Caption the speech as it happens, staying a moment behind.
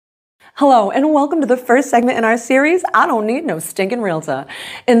Hello, and welcome to the first segment in our series, I Don't Need No Stinkin Realtah.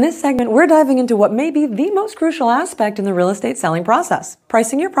 In this segment, we're diving into what may be the most crucial aspect in the real estate selling process,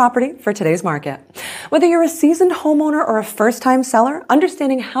 pricing your property for today's market. Whether you're a seasoned homeowner or a first-time seller,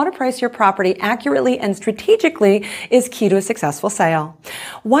 understanding how to price your property accurately and strategically is key to a successful sale.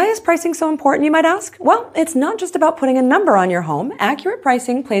 Why is pricing so important, you might ask? Well, it's not just about putting a number on your home. Accurate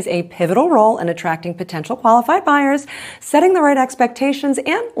pricing plays a pivotal role in attracting potential qualified buyers, setting the right expectations,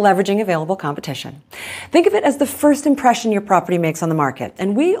 and leveraging available competition. Think of it as the first impression your property makes on the market.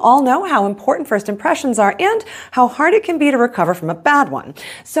 And we all know how important first impressions are and how hard it can be to recover from a bad one.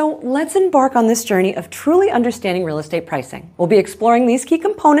 So let's embark on this journey of truly understanding real estate pricing. We'll be exploring these key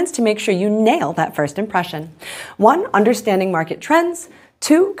components to make sure you nail that first impression. 1, understanding market trends.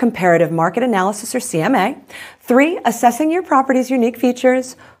 2, comparative market analysis or CMA. 3, assessing your property's unique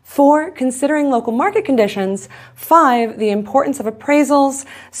features. 4, considering local market conditions. 5, the importance of appraisals.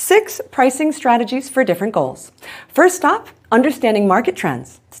 6, pricing strategies for different goals. First stop, understanding market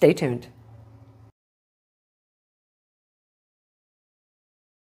trends. Stay tuned.